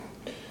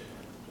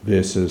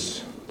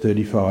verses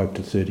 35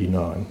 to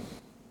 39.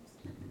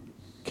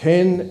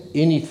 Can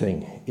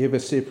anything ever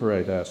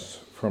separate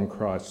us from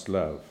Christ's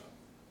love?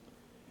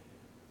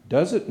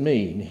 Does it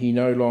mean he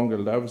no longer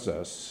loves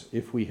us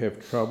if we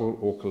have trouble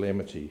or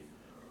calamity,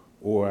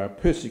 or are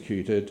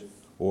persecuted,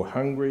 or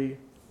hungry,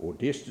 or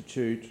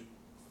destitute,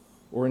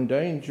 or in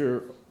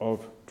danger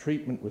of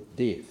treatment with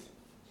death?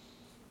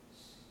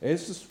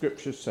 As the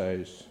scripture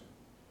says,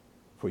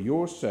 for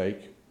your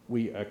sake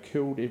we are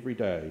killed every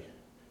day,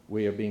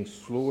 we are being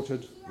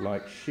slaughtered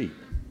like sheep.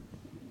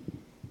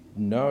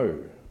 No,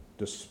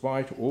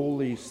 despite all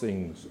these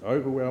things,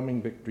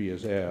 overwhelming victory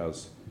is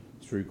ours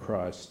through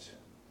Christ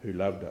who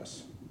loved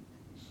us.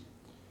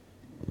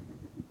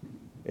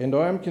 And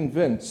I am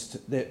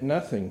convinced that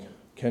nothing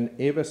can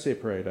ever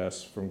separate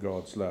us from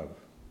God's love.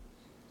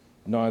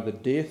 Neither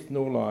death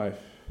nor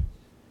life,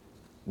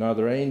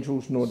 neither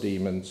angels nor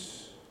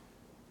demons,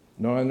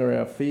 neither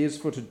our fears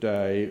for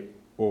today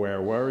or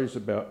our worries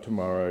about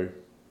tomorrow,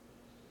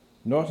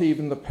 not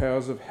even the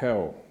powers of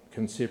hell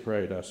can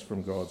separate us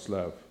from God's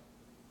love.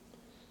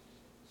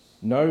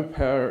 No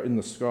power in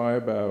the sky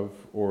above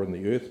or in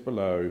the earth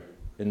below,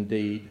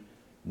 indeed,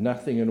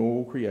 nothing in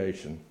all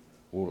creation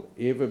will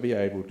ever be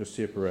able to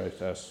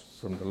separate us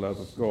from the love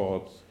of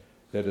God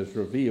that is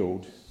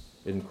revealed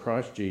in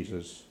Christ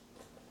Jesus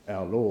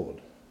our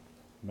Lord.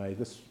 May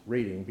this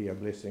reading be a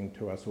blessing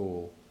to us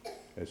all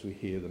as we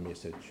hear the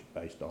message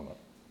based on it.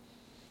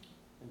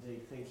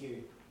 Indeed, thank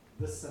you.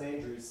 This St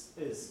Andrews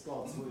is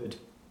God's word.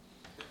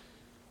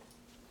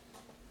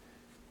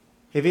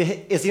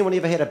 Has anyone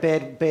ever had a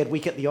bad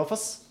week at the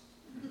office?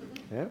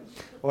 Yeah.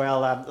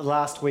 Well,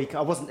 last week,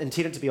 I wasn't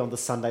intended to be on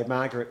this Sunday.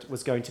 Margaret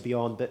was going to be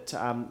on, but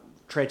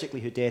tragically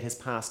her dad has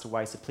passed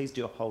away, so please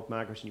do uphold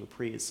Margaret in your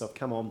prayers. So I've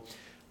come on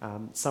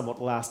somewhat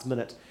last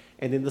minute.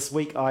 And then this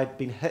week I'd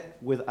been hit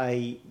with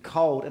a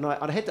cold, and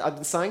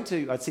I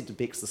said to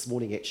Bex this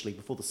morning actually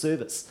before the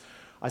service,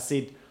 I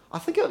said, I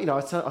think, I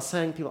was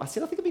saying to people, I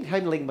think I've been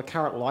handling my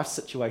current life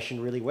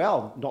situation really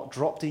well. Not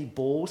dropped any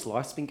balls,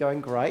 life's been going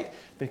great,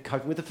 been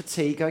coping with the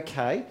fatigue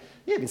okay.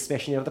 Yeah, been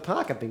smashing out of the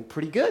park, I've been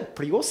pretty good,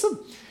 pretty awesome.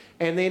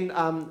 And then,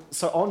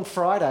 so on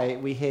Friday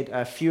we had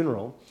a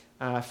funeral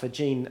for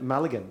Jean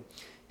Mulligan.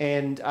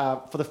 And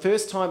for the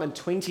first time in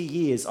 20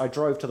 years, I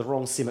drove to the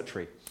wrong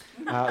cemetery.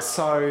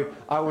 So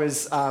I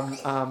was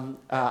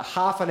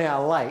half an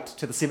hour late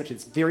to the cemetery.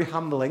 It's very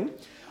humbling.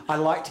 I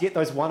like to get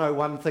those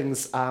 101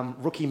 things,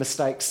 rookie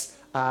mistakes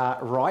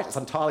right. It's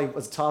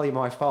entirely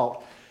my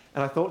fault.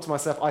 And I thought to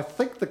myself, I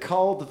think the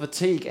cold, the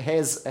fatigue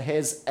has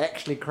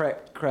actually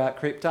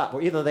crept up.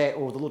 Or either that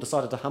or the Lord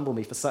decided to humble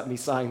me for me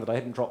saying that I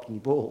hadn't dropped any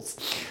balls.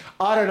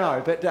 I don't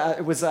know, but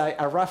it was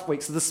a rough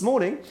week. So this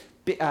morning,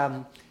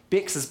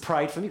 Bex has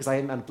prayed for me because I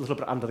am a little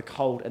bit under the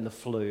cold and the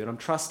flu. And I'm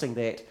trusting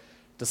that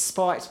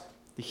despite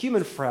the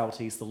human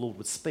frailties, the Lord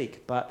would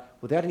speak. But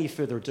without any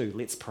further ado,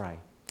 let's pray.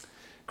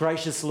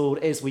 Gracious Lord,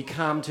 as we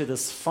come to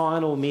this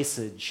final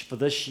message for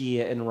this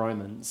year in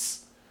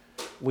Romans,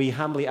 we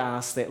humbly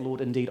ask that,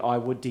 Lord, indeed I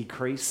would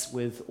decrease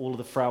with all of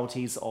the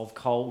frailties of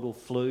cold or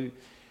flu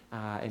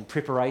and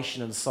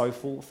preparation and so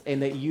forth,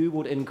 and that you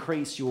would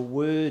increase, your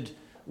word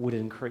would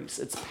increase,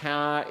 its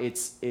power,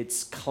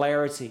 its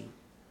clarity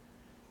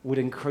would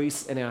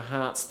increase in our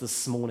hearts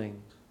this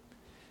morning.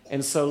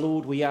 And so,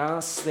 Lord, we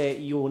ask that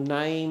your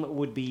name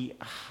would be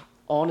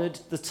honoured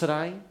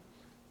today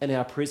in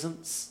our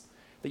presence,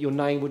 that your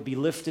name would be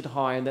lifted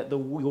high, and that your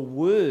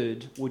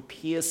word would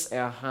pierce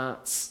our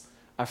hearts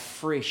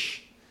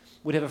afresh,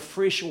 would have a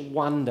fresh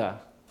wonder,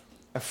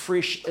 a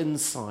fresh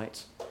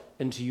insight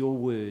into your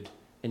word,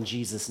 in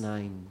Jesus'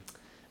 name.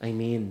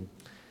 Amen.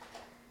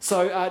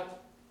 So,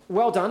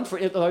 well done for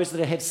those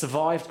that had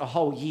survived a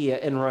whole year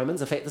in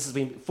Romans. In fact, this has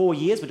been 4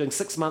 years. We're doing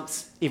 6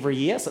 months every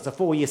year, so it's a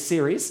 4-year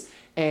series.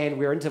 And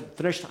we're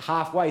finished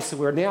halfway, so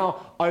we're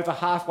now over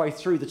halfway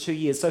through the 2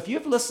 years. So if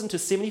you've listened to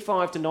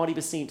 75 to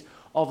 90%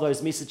 of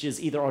those messages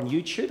either on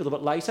YouTube a little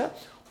bit later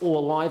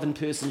or live in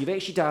person, you've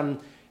actually done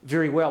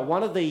very well.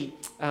 One of the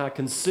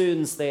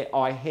concerns that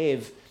I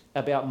have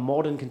about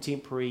modern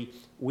contemporary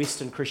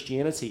Western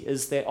Christianity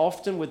is that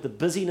often with the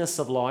busyness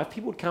of life,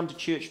 people would come to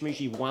church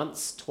usually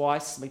once,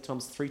 twice,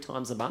 sometimes 3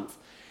 times a month.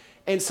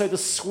 And so the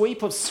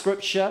sweep of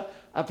Scripture,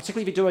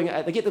 particularly if you're doing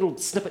they get a little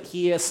snippet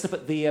here,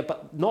 snippet there,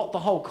 but not the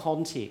whole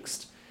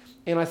context.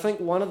 And I think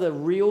one of the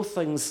real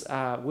things,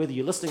 whether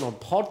you're listening on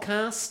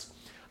podcast,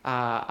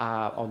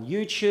 on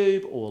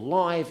YouTube or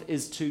live,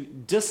 is to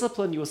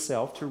discipline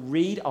yourself to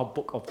read a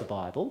book of the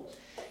Bible.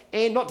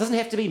 And it doesn't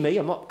have to be me,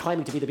 I'm not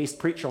claiming to be the best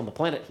preacher on the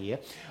planet here,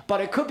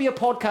 but it could be a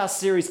podcast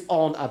series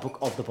on a book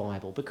of the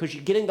Bible, because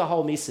you're getting the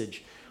whole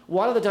message.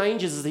 One of the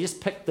dangers is they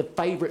just pick the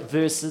favourite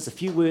verses, a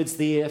few words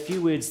there, a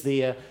few words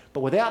there,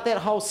 but without that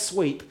whole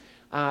sweep,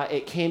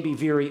 it can be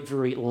very,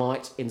 very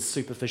light and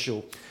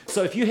superficial.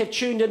 So if you have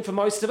tuned in for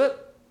most of it,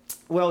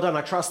 well done.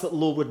 I trust that the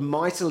Lord would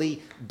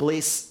mightily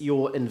bless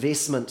your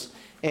investment.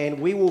 And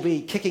we will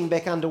be kicking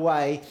back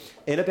underway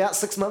in about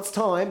 6 months'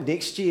 time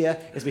next year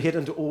as we head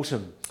into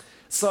autumn.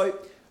 So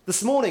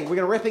this morning we're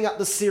going to wrapping up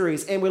this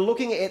series, and we're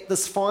looking at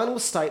this final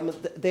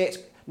statement that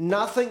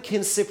Nothing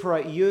can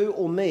separate you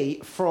or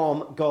me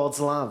from God's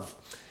love.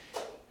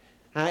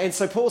 And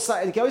so Paul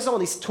goes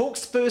on, he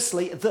talks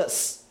firstly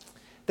this,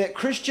 that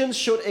Christians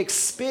should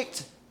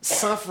expect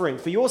suffering.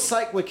 For your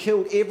sake, we're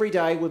killed every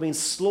day. We're being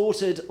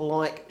slaughtered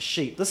like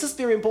sheep. This is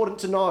very important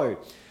to know.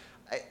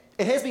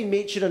 It has been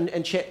mentioned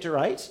in chapter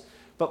 8,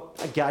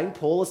 but again,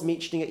 Paul is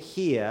mentioning it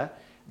here,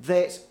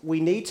 that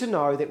we need to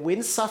know that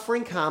when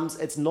suffering comes,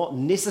 it's not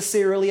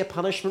necessarily a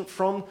punishment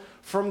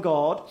from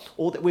God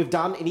or that we've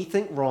done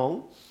anything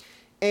wrong.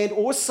 And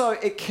also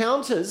it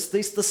counters,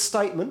 the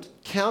statement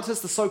counters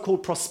the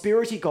so-called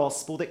prosperity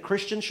gospel that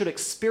Christians should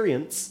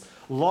experience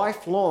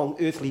lifelong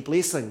earthly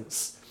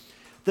blessings.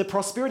 The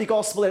prosperity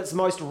gospel at its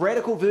most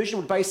radical version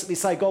would basically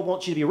say God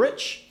wants you to be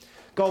rich.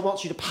 God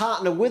wants you to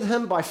partner with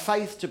him by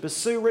faith to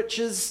pursue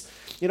riches,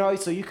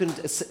 so you can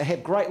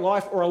have great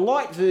life. Or a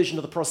light version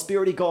of the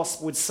prosperity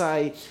gospel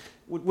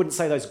wouldn't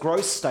say those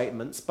gross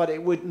statements, but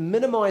it would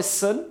minimize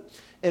sin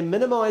and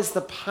minimize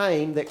the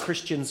pain that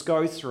Christians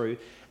go through,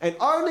 and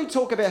only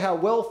talk about how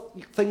well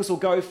things will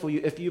go for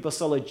you if you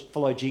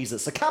follow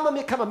Jesus. So come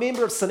a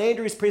member of St.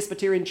 Andrew's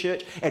Presbyterian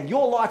Church and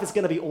your life is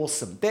going to be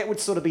awesome. That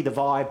would sort of be the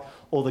vibe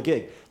or the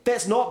gig.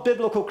 That's not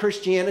biblical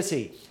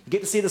Christianity. You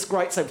get to see this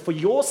great saying, for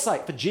your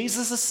sake, for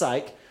Jesus'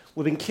 sake,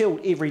 we've been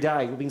killed every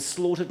day. We've been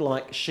slaughtered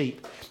like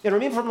sheep. And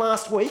remember from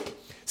last week,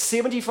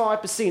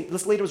 75%,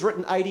 this letter was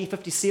written AD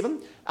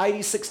 57,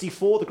 AD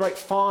 64, the great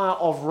fire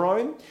of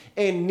Rome,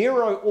 and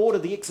Nero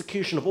ordered the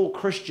execution of all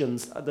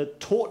Christians, the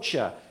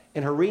torture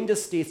and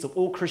horrendous deaths of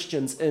all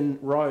Christians in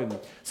Rome.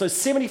 So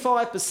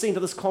 75%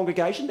 of this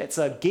congregation, that's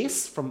a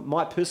guess from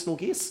my personal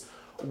guess,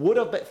 would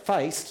have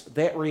faced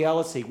that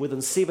reality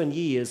within 7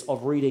 years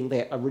of reading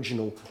that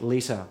original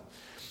letter.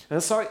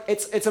 And so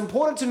it's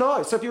important to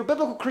know. So if you're a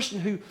biblical Christian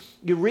who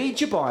you read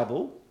your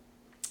Bible,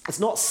 it's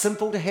not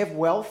simple to have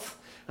wealth.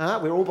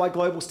 We're all by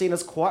global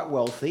standards quite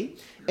wealthy.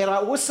 And I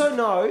also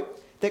know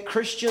that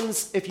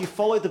Christians, if you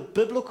follow the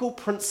biblical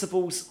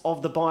principles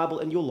of the Bible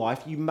in your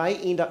life, you may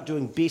end up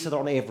doing better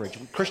on average.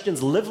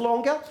 Christians live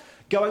longer.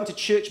 Going to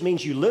church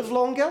means you live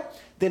longer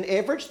than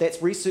average.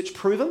 That's research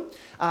proven.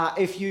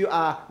 If you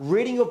are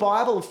reading your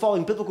Bible and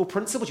following biblical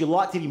principles, you're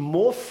likely to be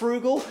more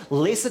frugal,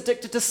 less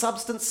addicted to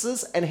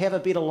substances, and have a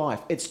better life.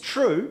 It's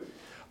true,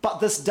 but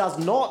this does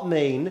not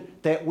mean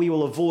that we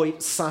will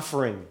avoid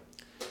suffering.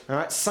 All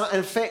right? So,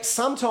 in fact,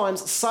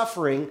 sometimes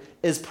suffering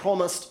is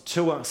promised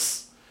to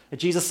us. And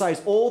Jesus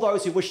says, all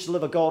those who wish to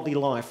live a godly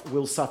life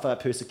will suffer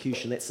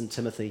persecution. That's in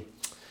Timothy.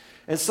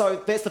 And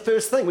so that's the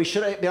first thing. We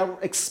should be able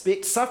to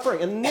expect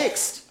suffering. And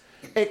next,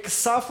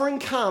 suffering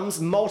comes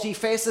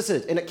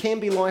multifaceted, and it can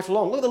be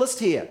lifelong. Look at the list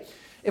here.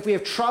 If we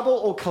have trouble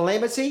or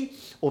calamity,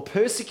 or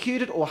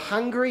persecuted, or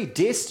hungry,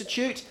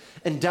 destitute,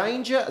 in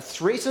danger,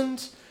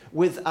 threatened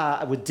with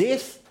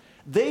death,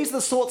 these are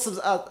the sorts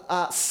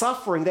of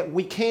suffering that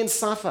we can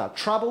suffer.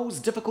 Troubles,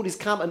 difficulties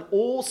come in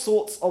all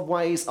sorts of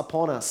ways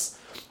upon us.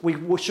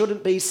 We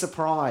shouldn't be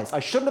surprised. I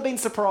shouldn't have been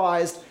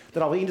surprised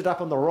that I ended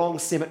up in the wrong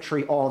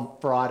cemetery on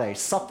Friday.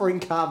 Suffering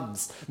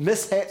comes.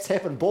 Mishaps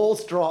happen.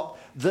 Balls drop.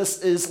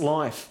 This is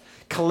life.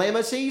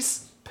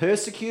 Calamities,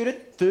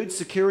 persecuted, food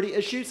security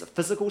issues,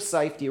 physical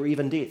safety, or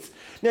even death.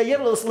 Now,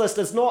 yet this list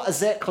is not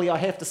exactly, I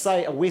have to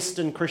say, a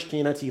Western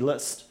Christianity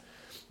list.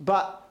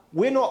 But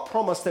we're not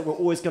promised that we're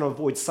always going to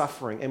avoid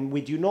suffering, and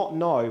we do not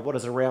know what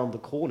is around the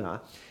corner.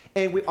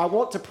 And I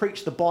want to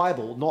preach the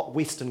Bible, not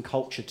Western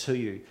culture, to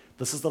you.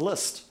 This is the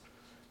list.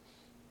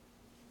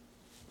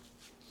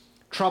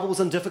 Troubles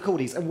and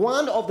difficulties. And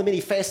one of the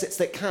many facets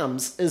that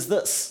comes is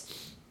this.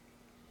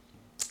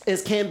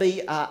 Can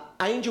be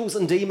angels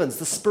and demons,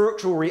 the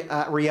spiritual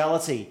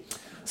reality.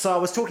 So I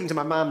was talking to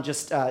my mum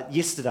just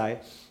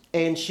yesterday,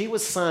 and she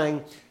was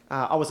saying,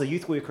 I was a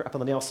youth worker up in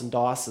the Nelson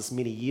Diocese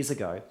many years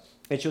ago,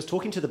 and she was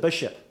talking to the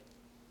bishop.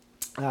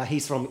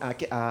 He's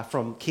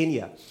from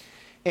Kenya.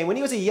 And when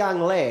he was a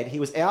young lad, he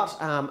was out,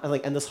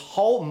 and this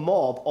whole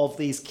mob of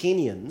these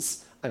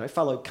Kenyans,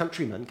 fellow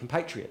countrymen,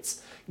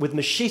 compatriots, with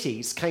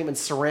machetes came and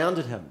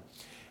surrounded him.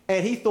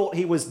 And he thought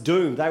he was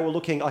doomed. They were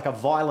looking like a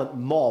violent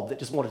mob that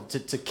just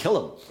wanted to kill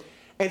him.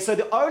 And so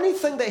the only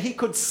thing that he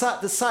could say,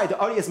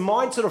 his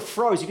mind sort of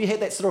froze. If you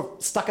had that sort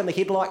of stuck in the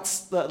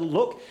headlights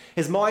look,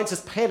 his mind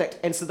just panicked.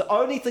 And so the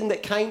only thing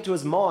that came to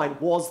his mind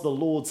was the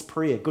Lord's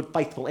Prayer, good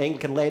faithful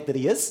Anglican lad that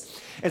he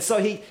is. And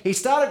so he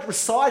started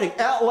reciting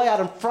out loud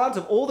in front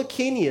of all the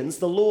Kenyans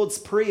the Lord's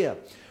Prayer.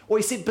 Or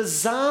he said,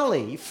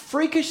 bizarrely,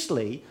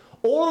 freakishly,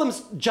 all of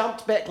them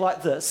jumped back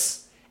like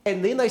this,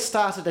 and then they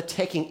started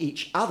attacking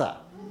each other.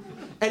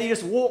 And he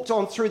just walked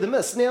on through the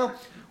mist. Now,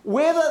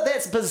 whether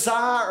that's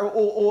bizarre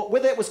or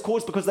whether it was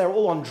caused because they were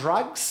all on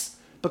drugs,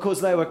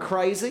 because they were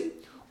crazy,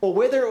 or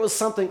whether it was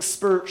something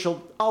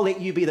spiritual, I'll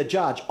let you be the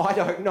judge. I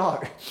don't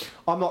know.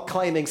 I'm not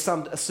claiming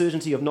some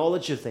certainty of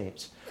knowledge of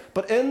that.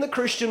 But in the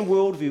Christian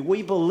worldview,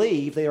 we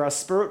believe there are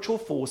spiritual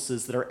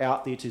forces that are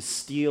out there to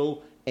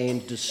steal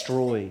and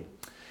destroy.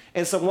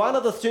 And so one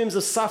of the terms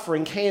of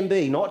suffering can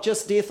be not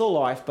just death or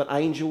life, but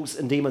angels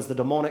and demons, the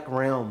demonic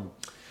realm.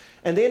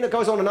 And then it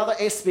goes on another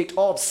aspect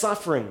of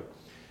suffering.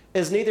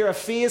 is neither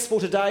fears for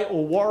today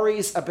or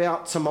worries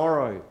about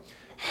tomorrow.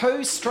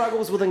 Who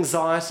struggles with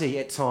anxiety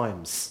at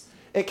times?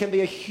 It can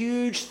be a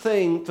huge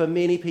thing for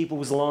many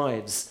people's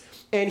lives.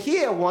 And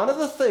here, one of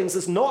the things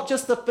is not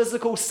just the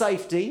physical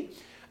safety,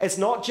 it's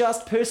not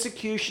just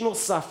persecutional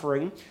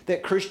suffering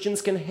that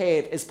Christians can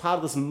have as part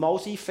of this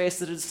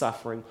multifaceted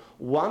suffering.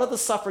 One of the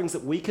sufferings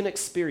that we can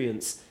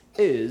experience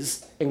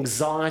is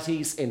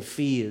anxieties and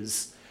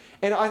fears.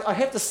 And I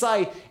have to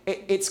say,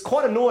 it's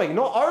quite annoying.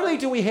 Not only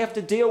do we have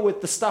to deal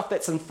with the stuff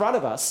that's in front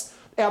of us,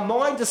 our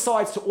mind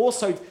decides to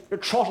also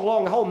trot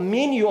along a whole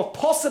menu of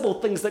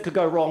possible things that could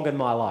go wrong in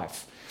my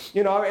life.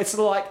 You know, it's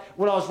sort of like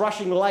when I was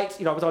rushing late,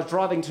 you know, because I was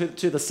driving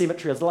to the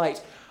cemetery, I was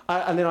late,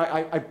 and then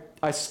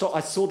I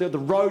saw that the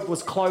road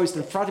was closed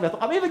in front of me. I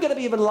thought, I'm even going to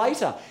be even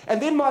later. And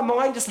then my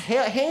mind just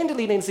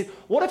handily then said,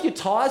 what if your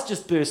tyres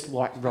just burst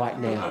right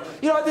now?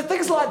 You know, the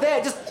things like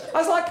that. I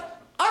was like,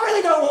 I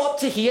really don't want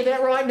to hear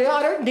that right now.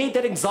 I don't need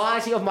that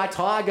anxiety of my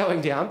tyre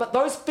going down. But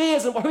those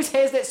fears, and who has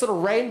that sort of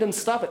random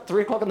stuff at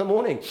 3 o'clock in the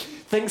morning?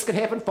 Things can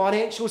happen,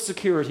 financial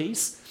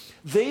securities.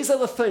 These are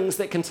the things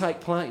that can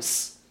take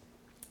place.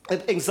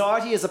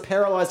 Anxiety is a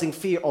paralysing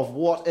fear of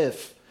what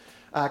if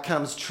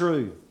comes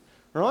true,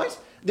 right?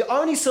 The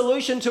only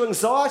solution to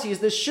anxiety is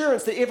the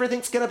assurance that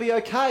everything's going to be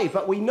okay.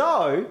 But we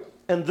know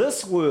in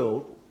this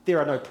world, there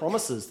are no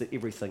promises that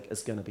everything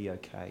is going to be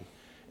okay.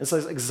 And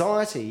so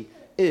anxiety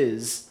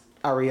is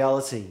a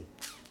reality.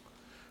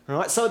 All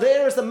right? So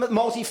there is the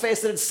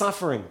multifaceted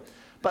suffering.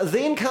 But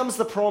then comes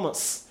the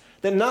promise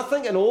that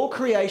nothing in all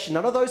creation,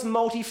 none of those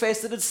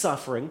multifaceted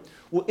suffering,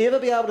 will ever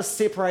be able to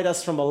separate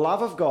us from the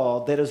love of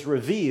God that is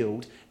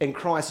revealed in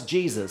Christ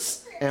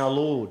Jesus, our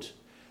Lord.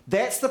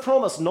 That's the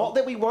promise, not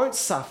that we won't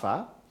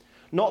suffer,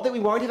 not that we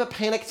won't have a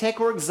panic attack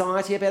or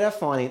anxiety about our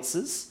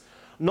finances,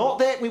 not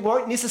that we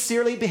won't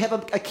necessarily have a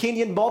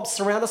Kenyan mob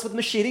surround us with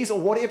machetes or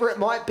whatever it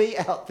might be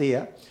out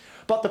there,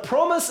 but the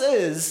promise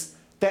is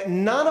that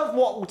none of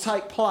what will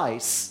take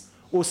place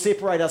will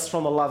separate us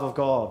from the love of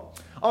God.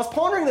 I was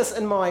pondering this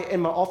in my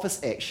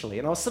office actually,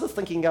 and I was sort of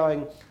thinking,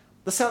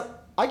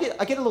 I get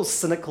a little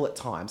cynical at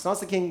times, and I was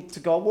thinking to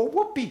God, well,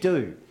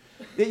 whoop-de-doo.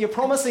 That you're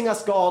promising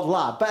us God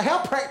love. But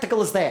how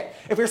practical is that?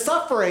 If we're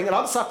suffering, and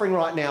I'm suffering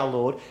right now,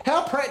 Lord,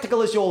 how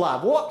practical is your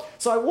love? What?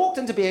 So I walked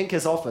into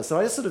Bianca's office, and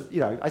I just sort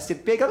of, I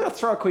said, Bianca, I'm going to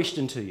throw a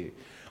question to you.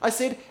 I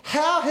said,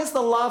 how has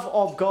the love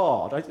of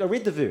God, I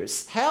read the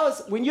verse,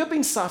 when you've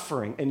been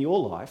suffering in your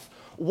life,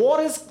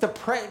 what is the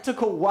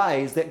practical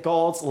ways that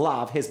God's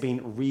love has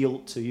been real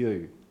to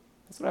you?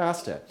 That's what I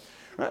asked her.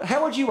 Right?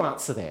 How would you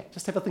answer that?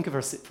 Just have a think of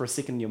it for a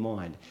second in your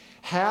mind.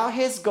 How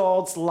has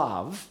God's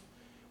love,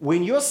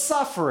 when you're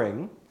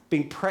suffering,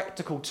 been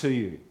practical to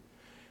you?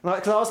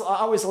 Because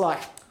I was like,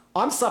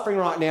 I'm suffering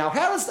right now.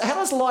 How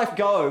does life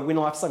go when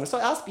life's suffering? So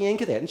I asked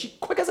Bianca that, and she,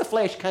 quick as a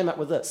flash, came up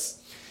with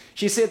this.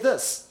 She said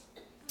this,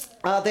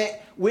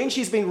 that when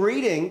she's been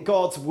reading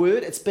God's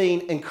word, it's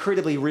been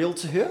incredibly real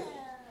to her.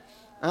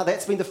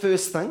 That's been the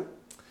first thing.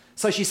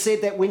 So she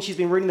said that when she's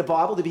been reading the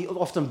Bible, there'd be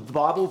often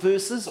Bible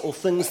verses or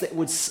things that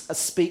would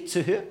speak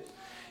to her.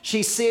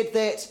 She said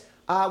that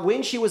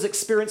when she was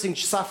experiencing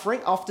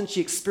suffering, often she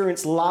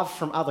experienced love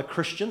from other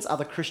Christians.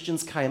 Other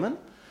Christians came in.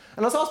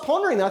 And as I was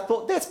pondering that, I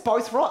thought, that's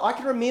both right. I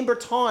can remember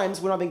times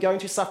when I've been going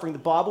through suffering, the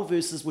Bible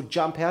verses would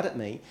jump out at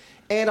me.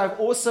 And I've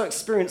also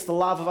experienced the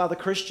love of other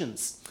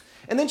Christians.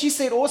 And then she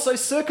said also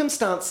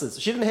circumstances.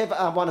 She didn't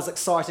have one as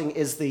exciting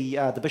as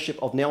the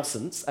Bishop of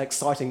Nelson's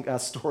exciting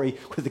story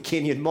with the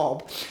Kenyan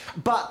mob.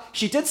 But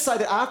she did say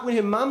that after when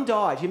her mum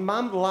died, her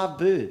mum loved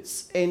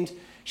birds. And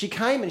she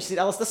came and she said,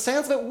 Alice, this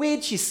sounds a bit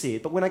weird, she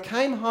said, but when I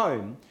came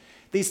home,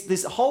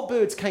 these whole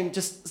birds came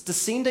just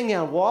descending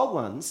down, wild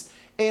ones,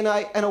 and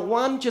a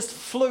one just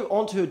flew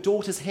onto her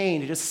daughter's hand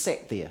and just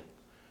sat there,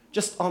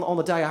 just on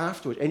the day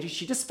afterwards. And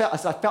she just felt,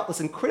 I felt this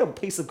incredible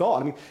peace of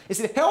God. I mean, he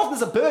said, how often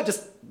does a bird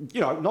just,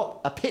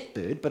 not a pet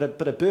bird,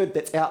 but a bird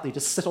that's out there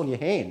just sit on your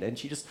hand?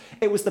 And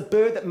it was the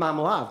bird that Mum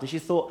loved. And she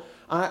thought,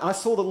 I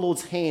saw the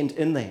Lord's hand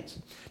in that.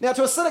 Now,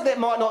 to a cynic, that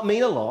might not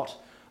mean a lot,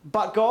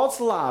 but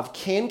God's love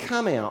can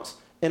come out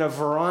in a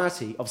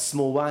variety of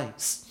small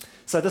ways.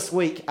 So this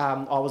week,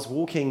 I was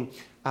walking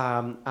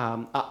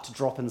up to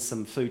drop in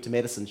some food to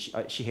Madison.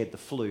 She had the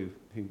flu,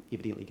 who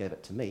evidently gave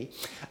it to me.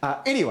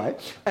 Anyway,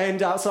 and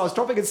so I was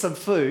dropping in some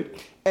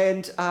food,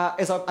 and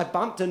as I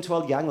bumped into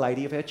a young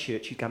lady of our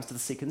church who comes to the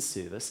second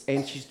service,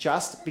 and she's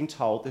just been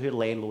told that her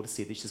landlord has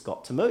said that she's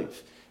got to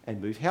move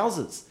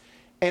houses.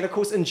 And of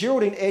course, in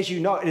Geraldine, as you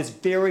know, it is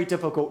very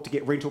difficult to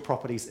get rental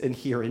properties in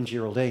here in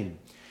Geraldine.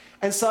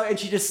 And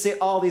she just said,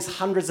 there's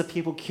hundreds of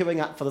people queuing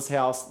up for this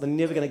house. They're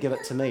never going to give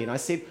it to me. And I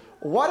said,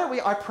 why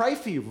don't I pray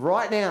for you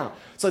right now?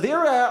 So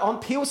there on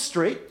Peel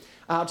Street,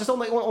 just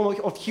on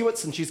of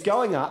Hewitson, she's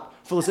going up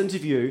for this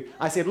interview.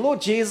 I said, Lord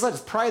Jesus, I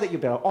just pray that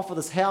you'll be able to offer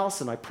this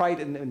house. And I prayed,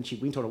 and she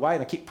went on her way,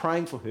 and I kept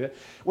praying for her.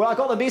 Well, I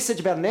got the message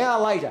about an hour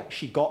later.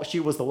 She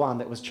was the one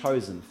that was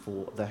chosen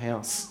for the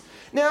house.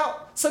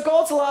 Now, so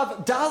God's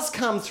love does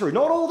come through.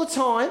 Not all the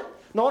time,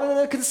 Not in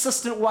a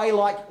consistent way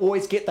like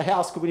always get the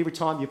house clean every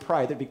time you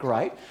pray, that'd be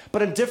great.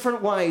 But in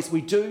different ways,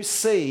 we do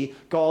see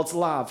God's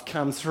love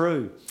come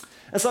through.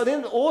 And so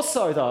then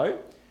also, though,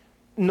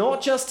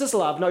 not just his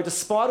love, no,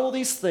 despite all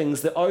these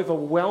things, the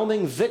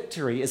overwhelming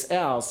victory is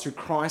ours through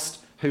Christ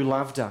who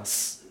loved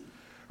us.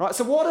 Right,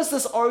 so what is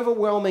this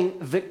overwhelming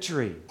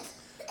victory?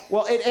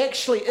 Well, it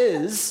actually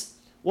is,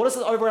 what does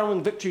the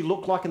overwhelming victory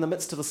look like in the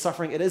midst of the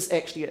suffering? It is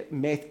actually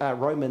at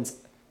Romans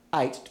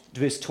 8,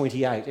 verse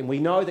 28. And we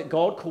know that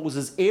God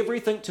causes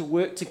everything to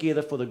work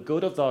together for the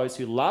good of those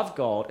who love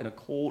God and are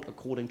called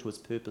according to his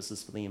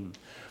purposes for them.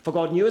 For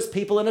God knew his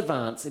people in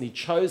advance, and he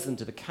chose them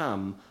to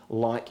become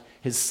like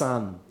his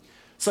Son.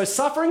 So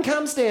suffering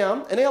comes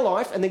down in our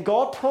life, and then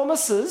God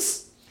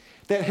promises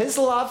that his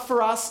love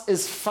for us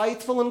is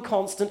faithful and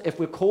constant if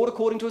we're called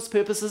according to his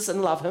purposes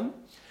and love him,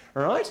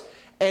 all right?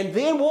 And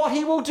then what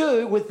he will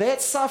do with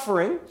that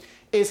suffering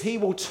is he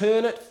will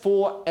turn it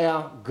for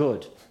our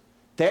good.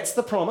 That's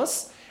the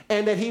promise.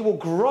 And that he will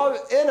grow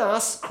in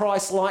us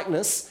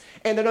Christ-likeness,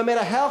 and that no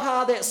matter how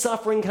hard that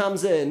suffering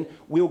comes in,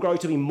 we will grow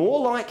to be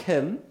more like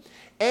him,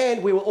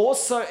 and we will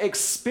also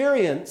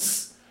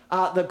experience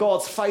the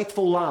God's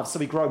faithful love. So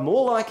we grow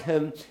more like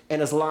him,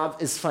 and his love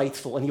is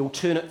faithful, and he will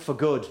turn it for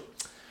good.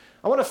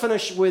 I want to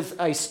finish with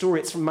a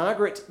story. It's from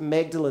Margaret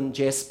Magdalene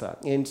Jasper,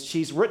 and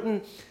she's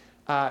written,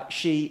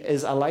 she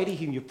is a lady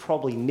whom you've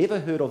probably never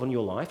heard of in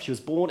your life. She was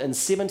born in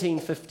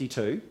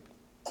 1752,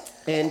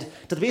 and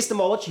to the best of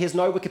knowledge, she has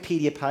no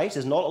Wikipedia page.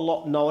 There's not a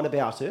lot known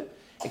about her,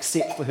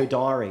 except for her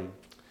diary,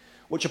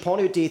 which upon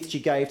her death she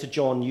gave to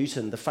John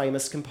Newton, the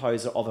famous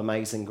composer of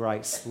Amazing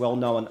Grace,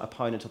 well-known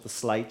opponent of the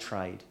slave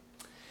trade.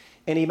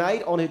 And he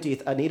made on her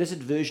death an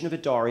edited version of her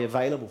diary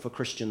available for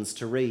Christians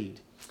to read.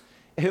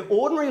 Her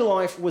ordinary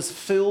life was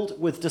filled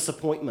with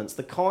disappointments,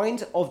 the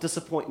kind of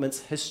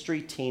disappointments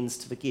history tends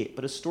to forget,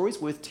 but a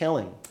story's worth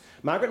telling.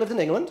 Margaret lived in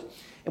England,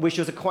 and where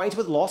she was acquainted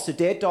with loss. Her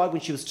dad died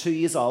when she was 2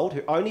 years old.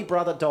 Her only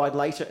brother died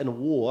later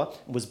in war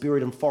and was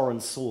buried in foreign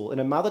soil. And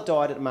her mother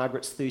died at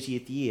Margaret's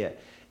 30th year,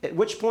 at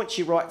which point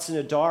she writes in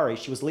her diary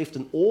she was left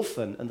an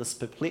orphan in this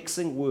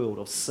perplexing world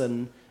of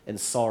sin and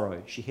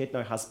sorrow. She had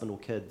no husband or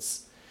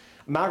kids.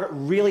 Margaret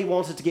really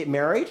wanted to get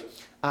married,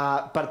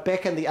 but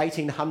back in the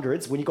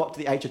 1800s, when you got to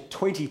the age of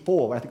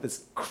 24, I think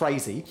that's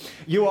crazy,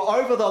 you were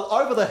over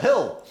the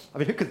hill. I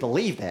mean, who could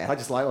believe that?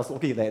 I was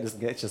looking at that,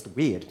 it's just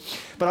weird.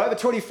 But over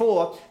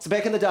 24, so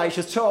back in the day, she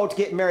was too old to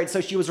get married,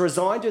 so she was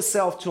resigned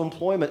herself to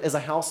employment as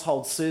a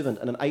household servant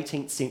in an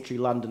 18th century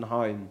London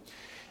home.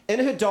 In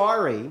her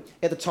diary,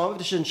 at the time of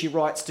decision, she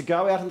writes, to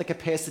go out in the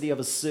capacity of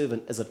a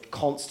servant is a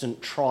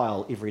constant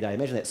trial every day.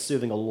 Imagine that,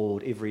 serving a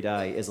lord every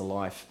day as a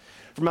life.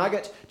 For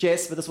Margaret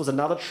Jasper, this was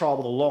another trial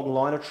with a long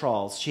line of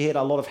trials. She had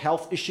a lot of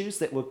health issues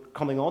that were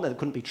coming on and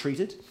couldn't be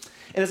treated.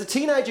 And as a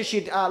teenager,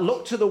 she'd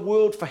looked to the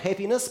world for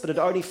happiness, but had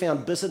only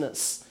found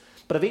bitterness.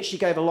 But eventually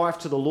gave her life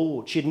to the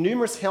Lord. She had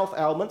numerous health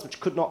ailments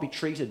which could not be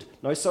treated.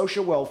 No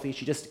social welfare.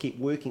 She just had to keep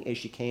working as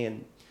she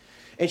can.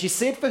 And she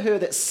said for her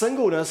that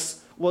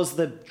singleness was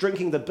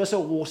drinking the bitter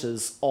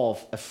waters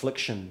of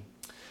affliction.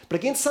 But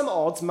against some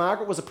odds,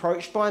 Margaret was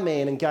approached by a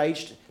man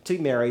engaged to be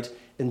married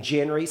in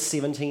January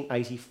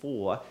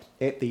 1784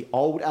 at the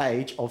old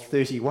age of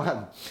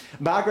 31.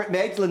 Margaret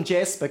Magdalene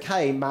Jasper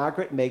became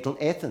Margaret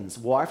Magdalene Athens,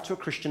 wife to a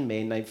Christian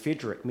man named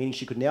Frederick, meaning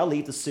she could now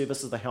leave the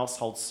service of the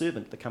household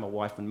servant to become a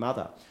wife and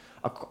mother,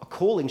 a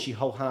calling she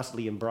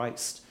wholeheartedly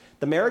embraced.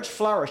 The marriage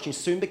flourished and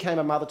soon became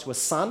a mother to a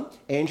son,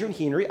 Andrew and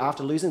Henry,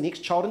 after losing the next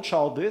child in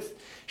childbirth.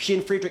 She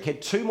and Frederick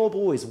had 2 more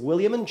boys,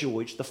 William and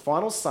George. The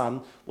final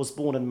son was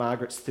born in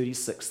Margaret's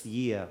 36th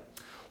year.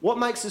 What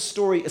makes this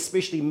story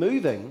especially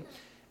moving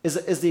is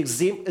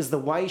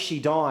the way she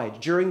died.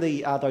 During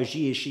those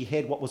years, she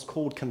had what was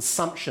called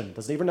consumption.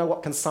 Does anyone know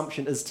what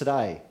consumption is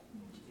today?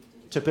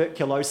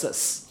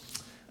 Tuberculosis.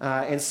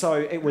 And so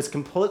it was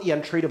completely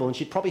untreatable, and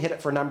she'd probably had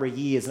it for a number of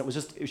years, and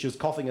she was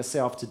coughing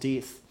herself to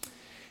death.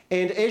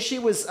 And as she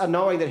was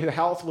knowing that her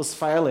health was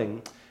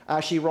failing,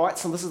 she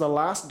writes, and this is the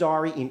last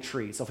diary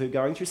entries of her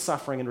going through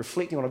suffering and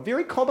reflecting on a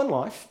very common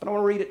life, but I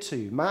want to read it to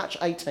you. March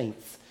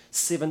 18th,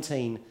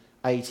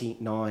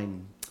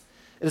 1789.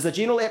 It is a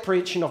general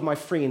apprehension of my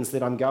friends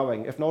that I'm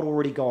going, if not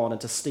already gone,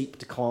 into steep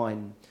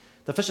decline.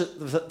 The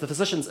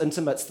physician's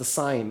intimates the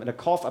same, and a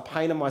cough, a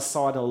pain in my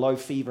side, and a low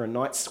fever and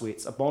night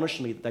sweats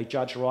admonish me that they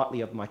judge rightly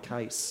of my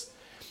case.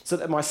 So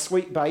that my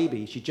sweet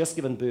baby, she'd just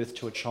given birth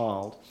to a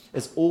child,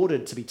 is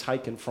ordered to be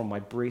taken from my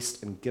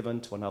breast and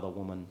given to another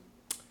woman.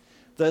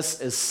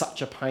 This is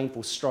such a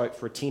painful stroke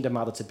for a tender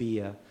mother to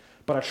bear,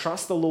 but I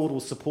trust the Lord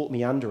will support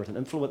me under it and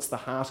influence the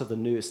heart of the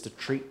nurse to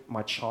treat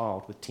my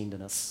child with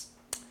tenderness.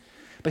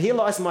 But here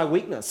lies my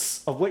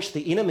weakness, of which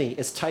the enemy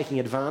is taking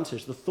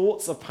advantage. The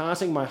thoughts of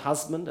parting my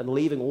husband and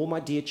leaving all my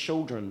dear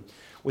children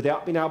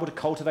without being able to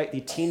cultivate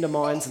their tender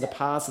minds in the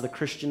paths of the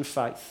Christian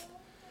faith.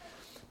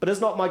 But is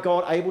not my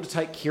God able to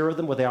take care of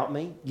them without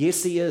me?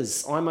 Yes, he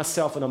is. I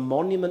myself am a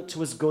monument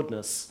to his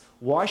goodness.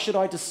 Why should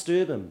I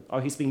disturb him? Oh,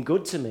 he's been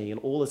good to me in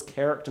all his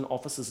character and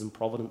offices and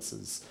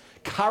providences.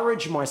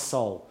 Courage, my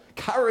soul.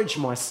 Courage,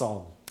 my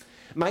soul.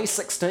 May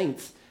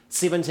 16th,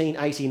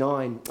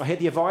 1789, I had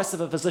the advice of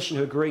a physician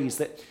who agrees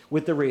that,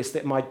 with the rest,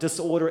 that my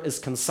disorder is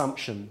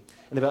consumption,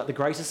 and about the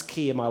greatest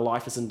care my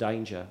life is in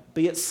danger.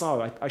 Be it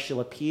so, I shall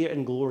appear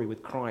in glory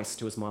with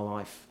Christ, who is my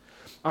life.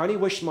 I only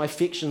wish my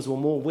affections were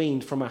more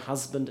weaned from my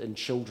husband and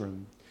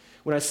children.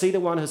 When I see the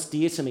one who's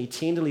dear to me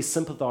tenderly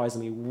sympathizing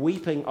me,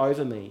 weeping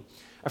over me,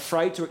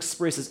 afraid to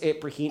express his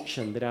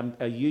apprehension that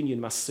our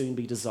union must soon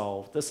be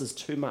dissolved, this is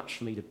too much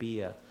for me to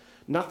bear.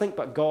 Nothing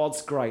but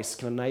God's grace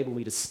can enable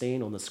me to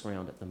stand on this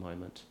ground at the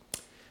moment.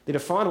 Then a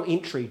final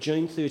entry,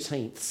 June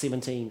 13th,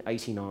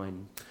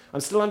 1789. I'm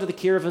still under the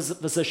care of a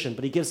physician,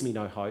 but he gives me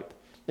no hope.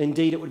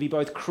 Indeed, it would be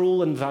both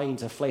cruel and vain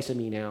to flatter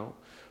me now,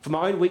 for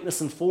my own weakness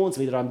informs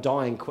me that I'm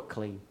dying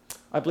quickly.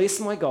 I bless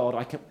my God,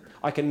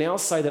 I can now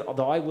say that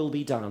thy will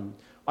be done.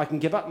 I can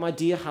give up my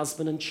dear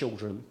husband and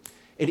children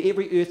and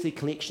every earthly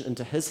connection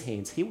into his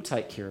hands. He will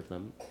take care of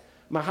them.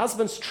 My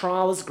husband's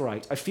trial is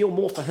great. I feel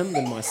more for him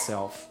than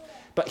myself.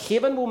 But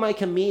heaven will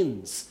make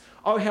amends.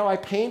 Oh, how I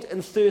pant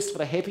and thirst for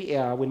the happy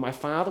hour when my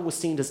Father will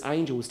send his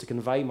angels to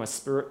convey my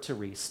spirit to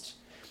rest.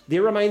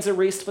 There remains a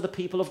rest for the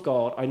people of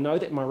God. I know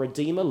that my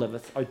Redeemer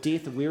liveth. O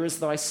death, where is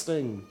thy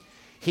sting?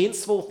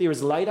 Henceforth there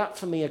is laid up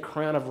for me a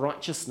crown of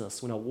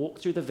righteousness. When I walk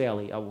through the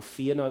valley, I will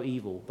fear no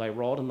evil. Thy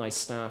rod and thy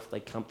staff,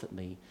 they comfort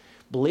me.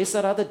 Blessed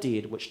are the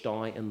dead which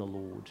die in the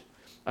Lord.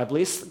 I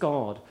bless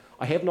God.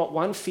 I have not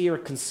one fear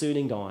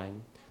concerning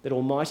dying, that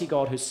Almighty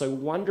God, who so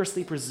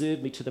wondrously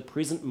preserved me to the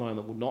present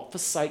moment, will not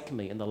forsake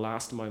me in the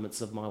last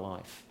moments of my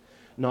life.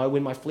 No,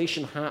 when my flesh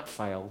and heart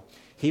fail,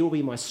 he will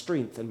be my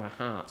strength and my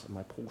heart and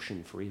my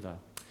portion forever.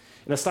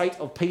 In a state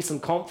of peace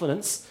and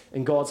confidence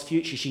in God's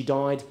future, she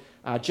died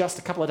just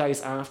a couple of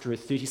days after her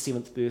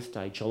 37th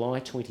birthday, July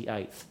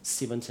 28th,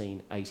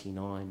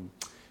 1789.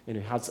 And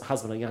her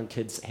husband and young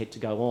kids had to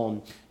go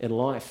on in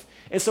life.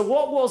 And so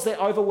what was that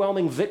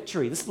overwhelming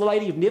victory? This is a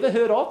lady you've never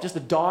heard of, just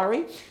a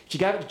diary. She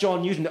gave it to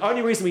John Newton. The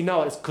only reason we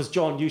know it is because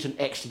John Newton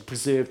actually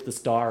preserved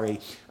this diary,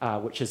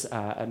 which is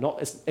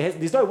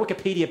there's no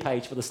Wikipedia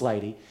page for this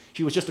lady.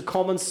 She was just a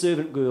common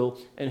servant girl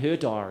in her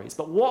diaries.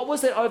 But what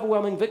was that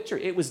overwhelming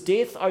victory? It was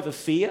death over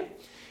fear.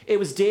 It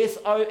was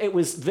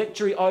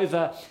victory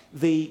over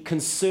the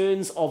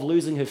concerns of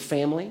losing her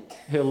family,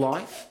 her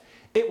life.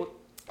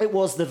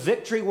 The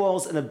victory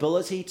was an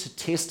ability to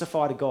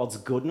testify to God's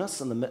goodness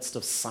in the midst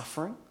of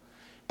suffering.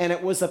 And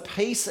it was a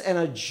peace and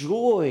a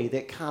joy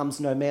that comes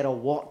no matter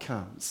what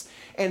comes.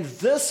 And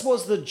this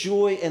was the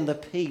joy and the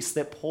peace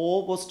that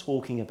Paul was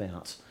talking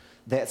about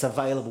that's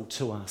available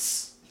to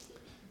us.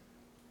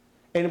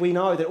 And we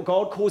know that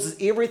God causes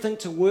everything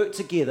to work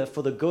together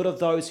for the good of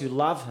those who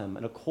love him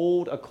and are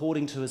called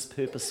according to his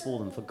purpose for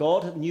them. For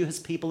God knew his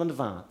people in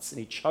advance, and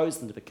he chose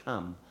them to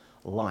become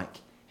like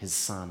his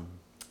son.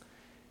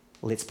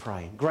 Let's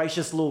pray.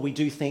 Gracious Lord, we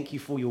do thank you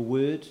for your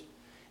word.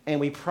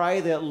 And we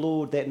pray that,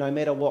 Lord, that no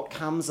matter what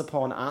comes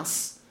upon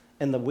us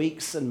in the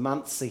weeks and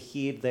months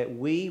ahead, that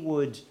we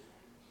would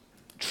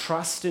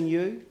trust in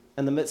you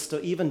in the midst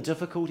of even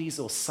difficulties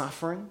or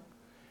suffering,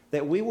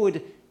 that we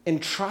would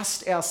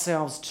entrust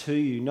ourselves to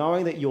you,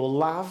 knowing that your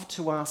love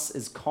to us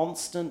is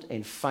constant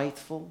and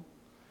faithful,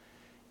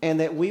 and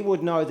that we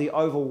would know the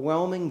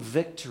overwhelming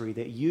victory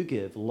that you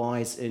give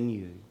lies in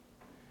you.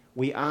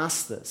 We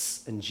ask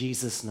this in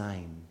Jesus'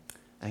 name.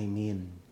 Amen.